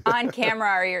on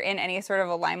camera or you're in any sort of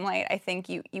a limelight, I think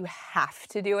you have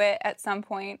to do it at some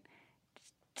point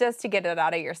just to get it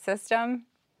out of your system.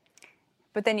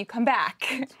 But then you come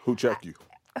back. Who checked you?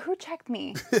 Who checked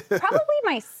me? Probably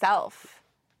myself.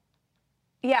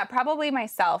 Yeah, probably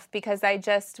myself, because I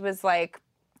just was like,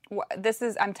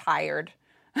 I'm tired.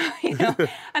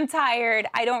 I'm tired.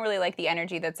 I don't really like the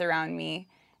energy that's around me.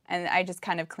 And I just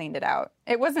kind of cleaned it out.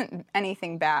 It wasn't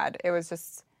anything bad. It was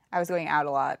just, I was going out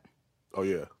a lot. Oh,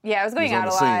 yeah. Yeah, I was going out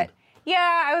a lot.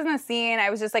 Yeah, I was in the scene. I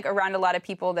was just around a lot of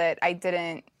people that I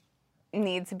didn't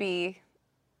need to be.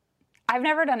 I've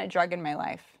never done a drug in my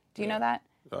life. Do you know that?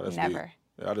 Oh, that's never. Neat.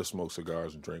 Yeah, I just smoke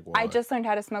cigars and drink wine. I just learned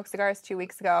how to smoke cigars 2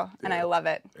 weeks ago, and I love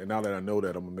it. And now that I know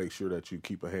that, I'm going to make sure that you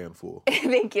keep a handful.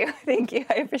 Thank you.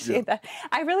 I appreciate that.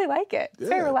 I really like it. It's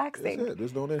very relaxing. That's it.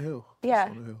 There's no hill.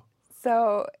 Yeah.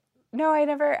 So, no, I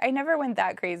never went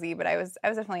that crazy, but I was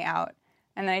definitely out.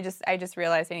 And then I just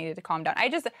realized I needed to calm down.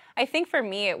 I think for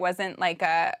me, it wasn't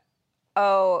I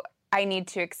need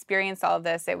to experience all of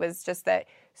this. It was just that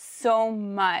so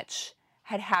much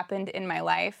had happened in my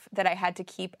life that I had to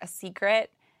keep a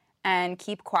secret and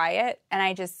keep quiet. And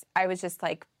I was just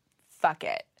like, fuck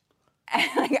it. And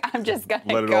like, I'm just going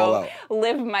to go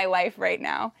live my life right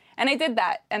now. And I did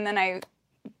that. And then I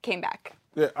came back.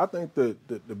 Yeah, I think the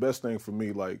best thing for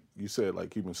me, like you said,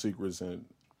 like keeping secrets, and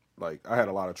like I had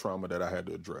a lot of trauma that I had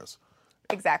to address.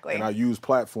 Exactly. And I use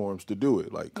platforms to do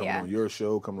it, like coming on your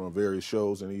show, coming on various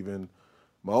shows, and even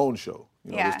my own show.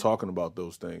 You know, just talking about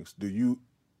those things. Do you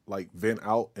like vent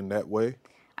out in that way?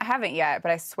 I haven't yet,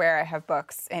 but I swear I have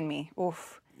books in me.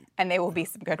 Oof. And they will be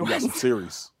some good ones. You got some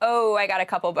series. Oh, I got a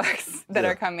couple books that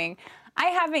are coming. I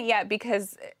haven't yet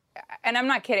because, and I'm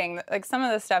not kidding, like some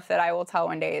of the stuff that I will tell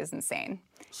one day is insane.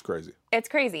 It's crazy. It's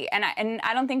crazy. And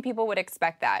I don't think people would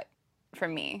expect that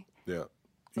from me. Yeah.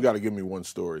 You got to give me one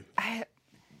story.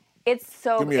 It's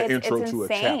so, give me an intro it's to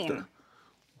insane. a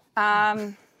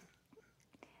chapter.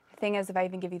 The thing is, if I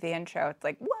even give you the intro, it's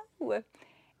like, whoa.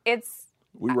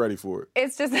 We ready for it.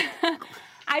 It's just,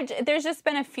 there's just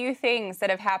been a few things that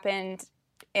have happened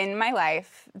in my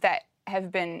life that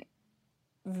have been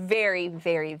very,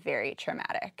 very, very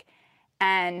traumatic.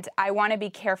 And I want to be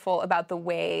careful about the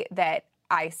way that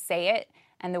I say it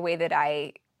and the way that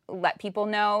I let people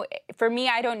know. For me,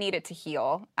 I don't need it to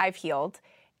heal. I've healed.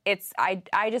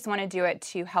 I just want to do it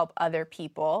to help other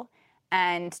people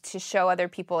and to show other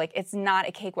people, like, it's not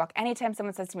a cakewalk. Anytime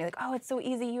someone says to me, like, oh, it's so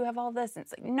easy, you have all this. And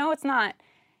it's like, no, it's not.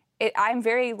 I'm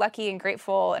very lucky and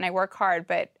grateful, and I work hard,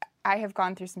 but I have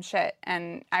gone through some shit.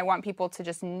 And I want people to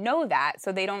just know that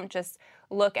so they don't just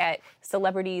look at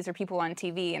celebrities or people on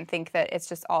TV and think that it's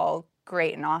just all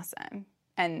great and awesome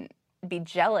and be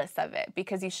jealous of it,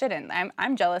 because you shouldn't.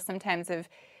 I'm jealous sometimes of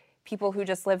people who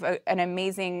just live an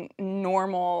amazing,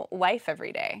 normal life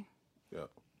every day. Yeah.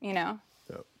 You know?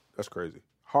 Yeah. That's crazy.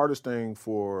 Hardest thing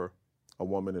for a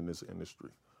woman in this industry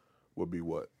would be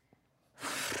what?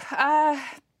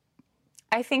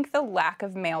 I think the lack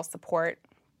of male support,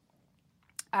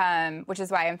 which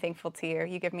is why I'm thankful to you.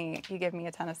 You give me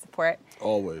a ton of support.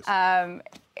 Always.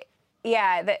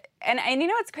 Yeah, and you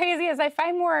know what's crazy is I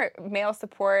find more male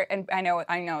support, and I know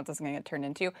it doesn't get turned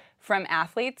into, from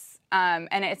athletes. And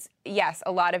it's, yes,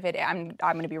 a lot of it, I'm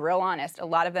going to be real honest, a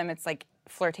lot of them it's like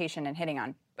flirtation and hitting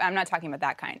on. I'm not talking about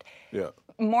that kind. Yeah.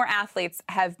 More athletes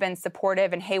have been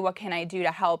supportive and, hey, what can I do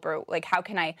to help? Or like, how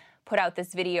can I put out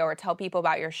this video or tell people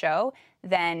about your show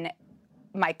than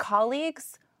my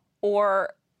colleagues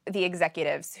or the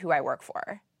executives who I work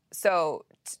for. So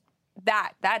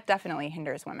that definitely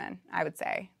hinders women, I would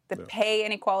say. The pay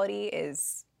inequality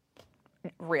is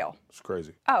real. It's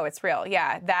crazy. Oh, it's real.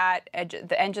 Yeah, that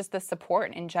and just the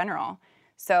support in general.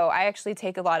 So I actually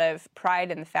take a lot of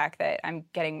pride in the fact that I'm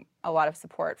getting a lot of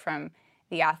support from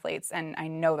the athletes, and I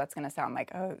know that's going to sound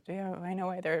like, oh, yeah, I know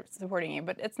why they're supporting you,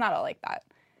 but it's not all like that.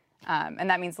 And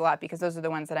that means a lot because those are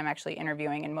the ones that I'm actually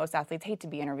interviewing, and most athletes hate to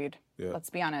be interviewed. Yeah. Let's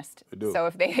be honest. They do. So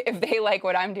if they like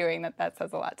what I'm doing, that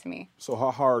says a lot to me. So how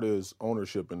hard is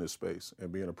ownership in this space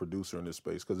and being a producer in this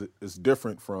space? Because it's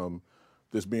different from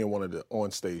this being one of the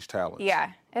on-stage talents.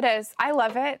 Yeah, it is. I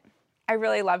love it. I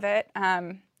really love it.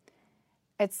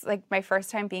 It's like my first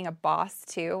time being a boss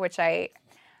too,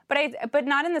 but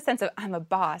not in the sense of I'm a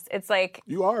boss. It's like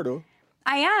you are though.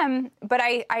 I am, but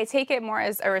I take it more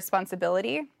as a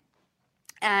responsibility,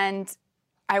 and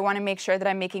I want to make sure that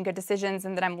I'm making good decisions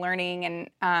and that I'm learning,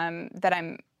 and that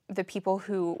I'm the people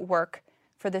who work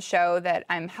for the show, that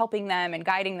I'm helping them and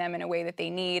guiding them in a way that they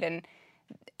need, and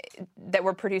that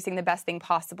we're producing the best thing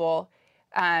possible.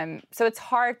 So it's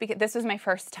hard because this was my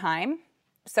first time.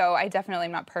 So I definitely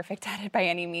am not perfect at it by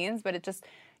any means, but it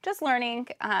just learning.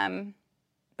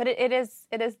 But it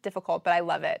is difficult, but I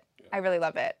love it. Yeah. I really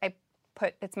love it.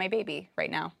 It's my baby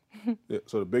right now. Yeah,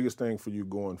 so the biggest thing for you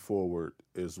going forward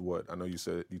is what? I know you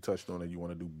said, you touched on it, you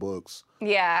want to do books.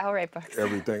 Yeah, I'll write books.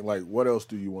 Everything. Like, what else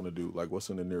do you want to do? Like, what's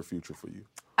in the near future for you?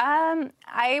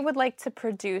 I would like to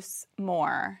produce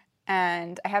more.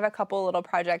 And I have a couple little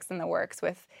projects in the works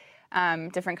with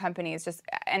different companies.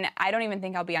 And I don't even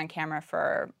think I'll be on camera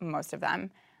for most of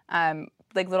them.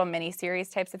 Like little mini-series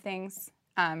types of things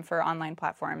for online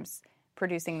platforms,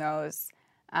 producing those.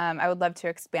 I would love to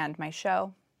expand my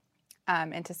show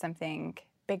into something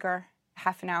bigger.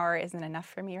 Half an hour isn't enough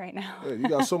for me right now. Yeah, you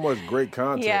got so much great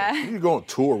content. Yeah. You need to go on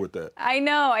tour with that. I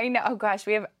know. Oh, gosh,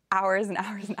 we have hours and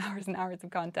hours and hours and hours of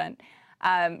content.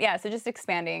 So just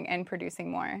expanding and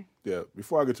producing more. Yeah.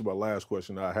 Before I get to my last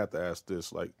question, I have to ask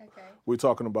this. Like, we're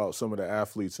talking about some of the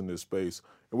athletes in this space,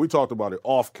 and we talked about it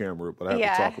off camera, but I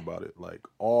have to talk about it. Like,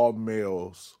 all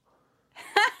males.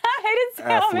 I didn't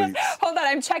say all males. Hold on,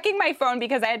 I'm checking my phone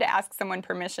because I had to ask someone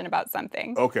permission about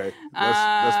something. Okay,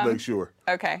 let's make sure.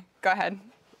 Okay, go ahead.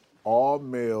 all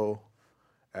male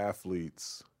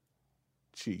athletes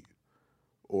cheat?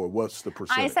 Or what's the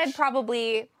percentage? I said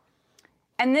probably,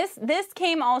 and this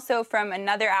came also from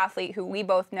another athlete who we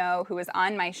both know who was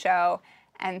on my show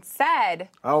and said,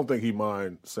 I don't think he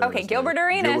mind saying okay, his Gilbert name.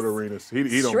 Arenas. Gilbert Arenas. He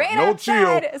don't Straight no up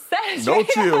chill. No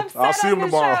chill. I'll see him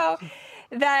tomorrow.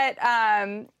 That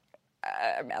I'm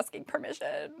asking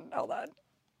permission. Hold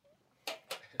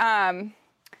on.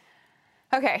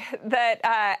 Okay,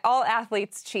 that all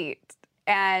athletes cheat,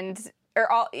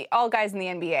 or all guys in the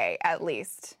NBA at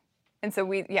least. And so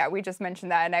we just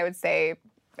mentioned that, and I would say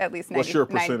at least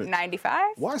 95.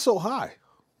 Why so high?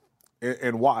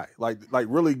 And why? Like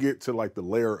really get to like the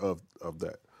layer of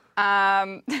that.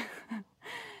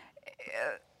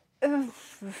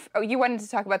 Oh, you wanted to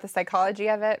talk about the psychology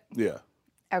of it? Yeah.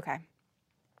 Okay.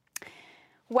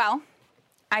 Well,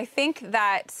 I think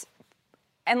that,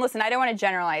 and listen, I don't want to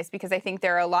generalize because I think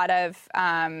there are a lot of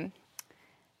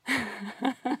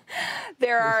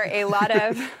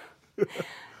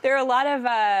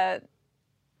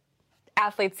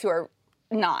athletes who are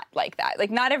not like that. Like,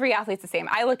 not every athlete's the same.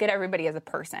 I look at everybody as a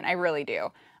person. I really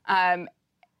do. And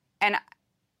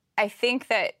I think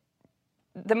that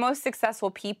the most successful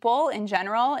people in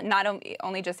general, not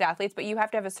only just athletes, but you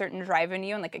have to have a certain drive in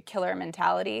you and like a killer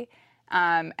mentality,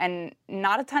 and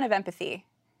not a ton of empathy.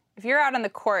 If you're out on the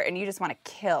court and you just want to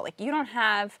kill, like, you don't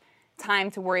have time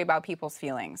to worry about people's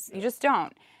feelings. You just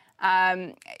don't.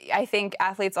 I think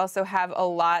athletes also have a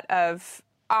lot of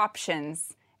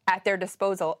options at their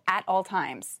disposal at all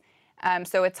times.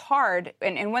 So it's hard,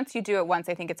 and once you do it once,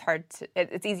 I think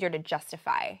it's easier to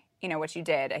justify, what you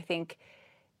did. I think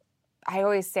I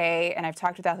always say, and I've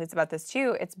talked with athletes about this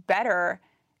too, it's better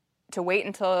to wait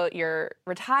until you're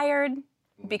retired,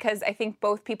 because I think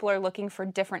both people are looking for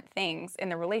different things in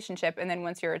the relationship, and then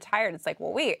once you're retired, it's like,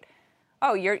 well, wait,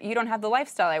 oh, you don't have the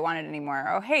lifestyle I wanted anymore.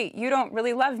 Oh, hey, you don't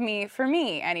really love me for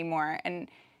me anymore. And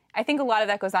I think a lot of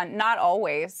that goes on, not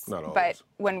always. But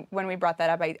when we brought that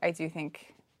up, I do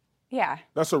think, yeah.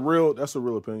 That's a real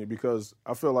opinion, because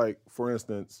I feel like, for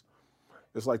instance,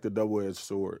 it's like the double-edged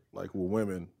sword. Like with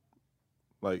women,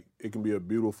 like it can be a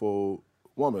beautiful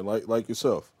woman, like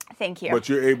yourself. Thank you. But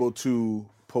you're able to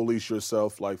police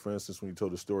yourself. Like, for instance, when you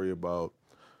told the story about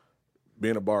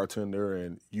being a bartender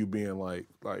and you being like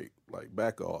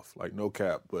back off, like no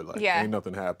cap, but like ain't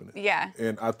nothing happening. Yeah.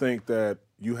 And I think that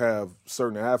you have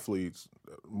certain athletes,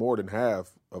 more than half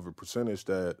of a percentage,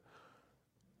 that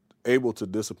able to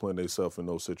discipline themselves in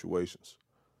those situations.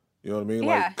 You know what I mean?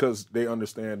 Yeah. Like, because they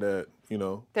understand that,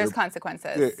 there's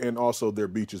consequences. Yeah, and also their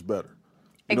beach is better.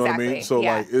 You know exactly. what I mean? So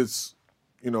like it's,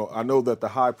 I know that the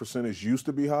high percentage used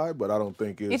to be high, but I don't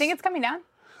think it's. You think it's coming down?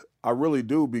 I really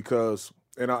do, because,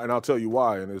 and I'll tell you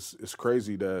why. And it's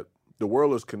crazy that the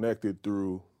world is connected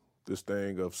through this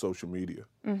thing of social media.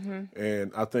 Mm-hmm.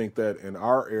 And I think that in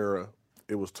our era,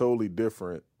 it was totally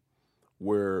different,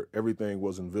 where everything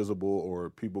was invisible or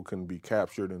people can be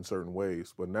captured in certain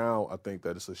ways. But now I think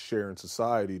that it's a sharing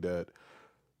society that,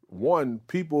 one,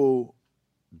 people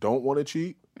don't want to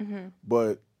cheat, mm-hmm.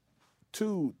 but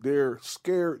two, they're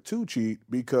scared to cheat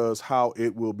because how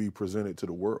it will be presented to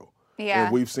the world. Yeah.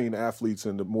 And we've seen athletes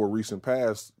in the more recent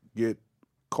past get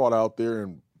caught out there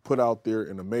and put out there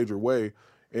in a major way.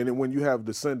 And then when you have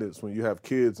descendants, when you have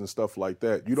kids and stuff like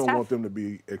that, you don't want them to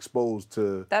be exposed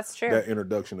to that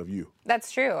introduction of you.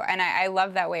 That's true. And I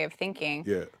love that way of thinking.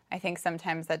 Yeah. I think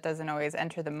sometimes that doesn't always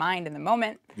enter the mind in the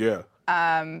moment. Yeah.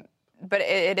 But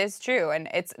it is true. And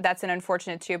that's an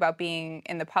unfortunate too about being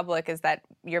in the public, is that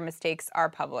your mistakes are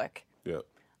public. Yeah.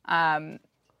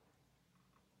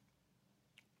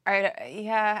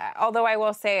 Yeah. Although I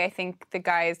will say, I think the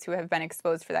guys who have been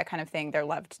exposed for that kind of thing, they're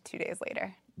loved 2 days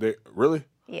later. They really?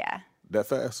 Yeah. That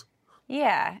fast?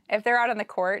 Yeah. If they're out on the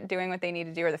court doing what they need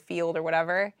to do, or the field or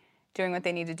whatever, doing what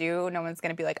they need to do, no one's going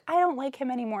to be like, I don't like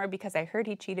him anymore because I heard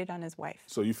he cheated on his wife.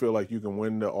 So you feel like you can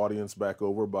win the audience back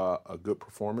over by a good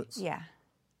performance? Yeah.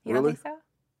 You really? don't think so?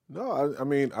 No, I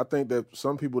mean, I think that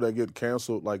some people that get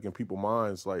canceled, like in people's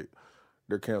minds, like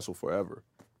they're canceled forever.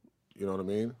 You know what I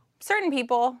mean? Certain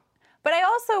people. But I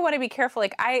also want to be careful.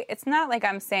 Like, it's not like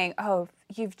I'm saying, oh,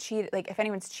 you've cheated. Like, if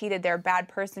anyone's cheated, they're a bad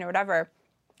person or whatever.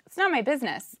 It's not my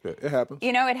business. Yeah, it happens.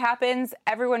 It happens.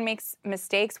 Everyone makes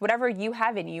mistakes. Whatever you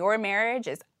have in your marriage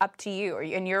is up to you. Or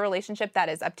in your relationship, that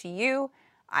is up to you.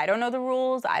 I don't know the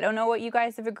rules. I don't know what you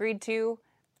guys have agreed to.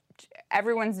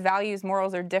 Everyone's values,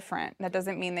 morals are different. That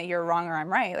doesn't mean that you're wrong or I'm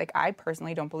right. Like, I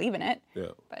personally don't believe in it.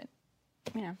 Yeah. But,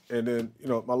 And then,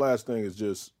 my last thing is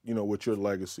just, with your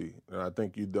legacy. And I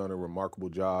think you've done a remarkable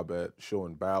job at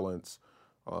showing balance.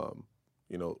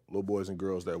 little boys and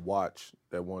girls that watch,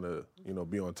 that want to,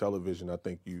 be on television. I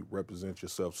think you represent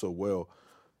yourself so well.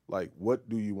 Like, what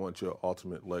do you want your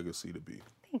ultimate legacy to be?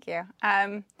 Thank you.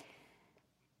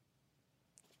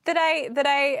 That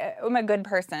I am a good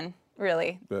person,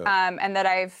 really, and that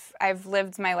I've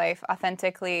lived my life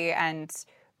authentically and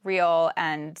real,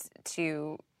 and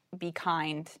to be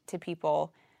kind to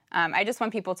people. I just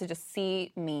want people to just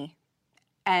see me,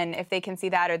 and if they can see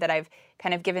that, or that I've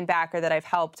kind of given back, or that I've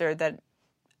helped, or that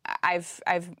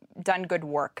I've done good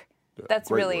work. Yeah, that's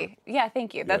really work.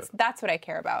 Thank you. That's what I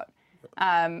care about.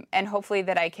 And hopefully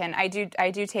that I can. I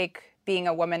do take being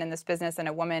a woman in this business and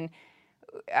a woman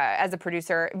as a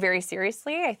producer very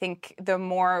seriously. I think the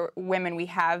more women we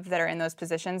have that are in those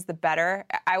positions, the better.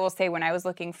 I will say, when I was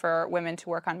looking for women to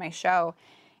work on my show,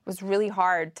 it was really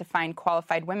hard to find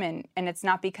qualified women, and it's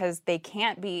not because they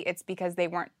can't be, it's because they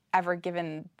weren't ever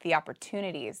given the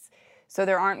opportunities. So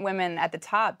there aren't women at the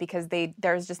top because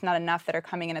there's just not enough that are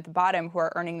coming in at the bottom who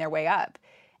are earning their way up.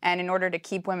 And in order to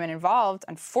keep women involved,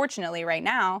 unfortunately right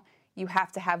now, you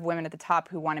have to have women at the top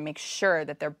who want to make sure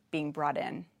that they're being brought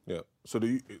in. Yeah. So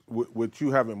with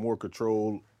you having more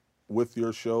control with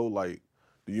your show, like,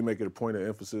 do you make it a point of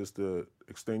emphasis to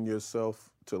extend yourself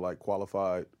to, like,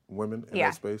 qualified women in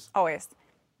that space? Always.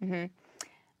 Mm-hmm.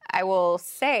 I will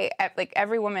say, like,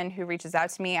 every woman who reaches out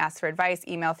to me, asks for advice,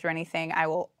 email through anything, I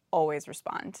will always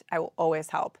respond. I will always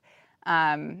help.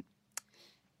 And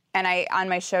on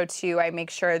my show too, I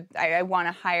make sure I want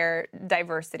to hire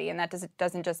diversity, and that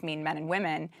doesn't just mean men and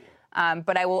women,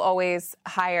 but I will always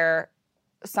hire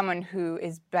someone who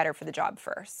is better for the job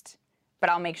first. But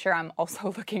I'll make sure I'm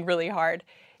also looking really hard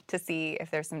to see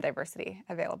if there's some diversity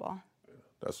available. Yeah,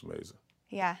 that's amazing.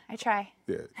 Yeah, I try.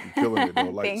 Yeah, you're killing it though.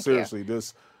 Like, Thank seriously, you.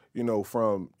 this,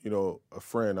 from, a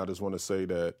friend, I just want to say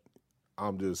that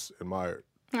I'm just admired.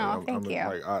 Oh, thank you.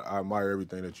 Like, I admire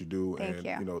everything that you do. Thank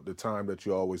you. The time that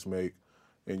you always make,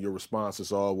 and your response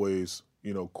is always,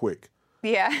 quick.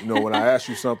 Yeah. When I ask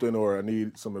you something or I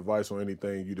need some advice on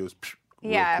anything, you just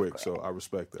real quick. So I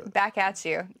respect that. Back at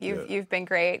you. You've been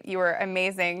great. You were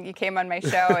amazing. You came on my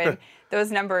show, and those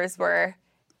numbers were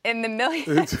in the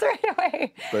millions right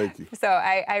away. Thank you. So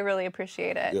I really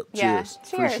appreciate it. Yep. Yeah. Cheers.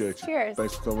 Appreciate you. Cheers.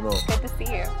 Thanks for coming on. Good to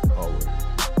see you. Always.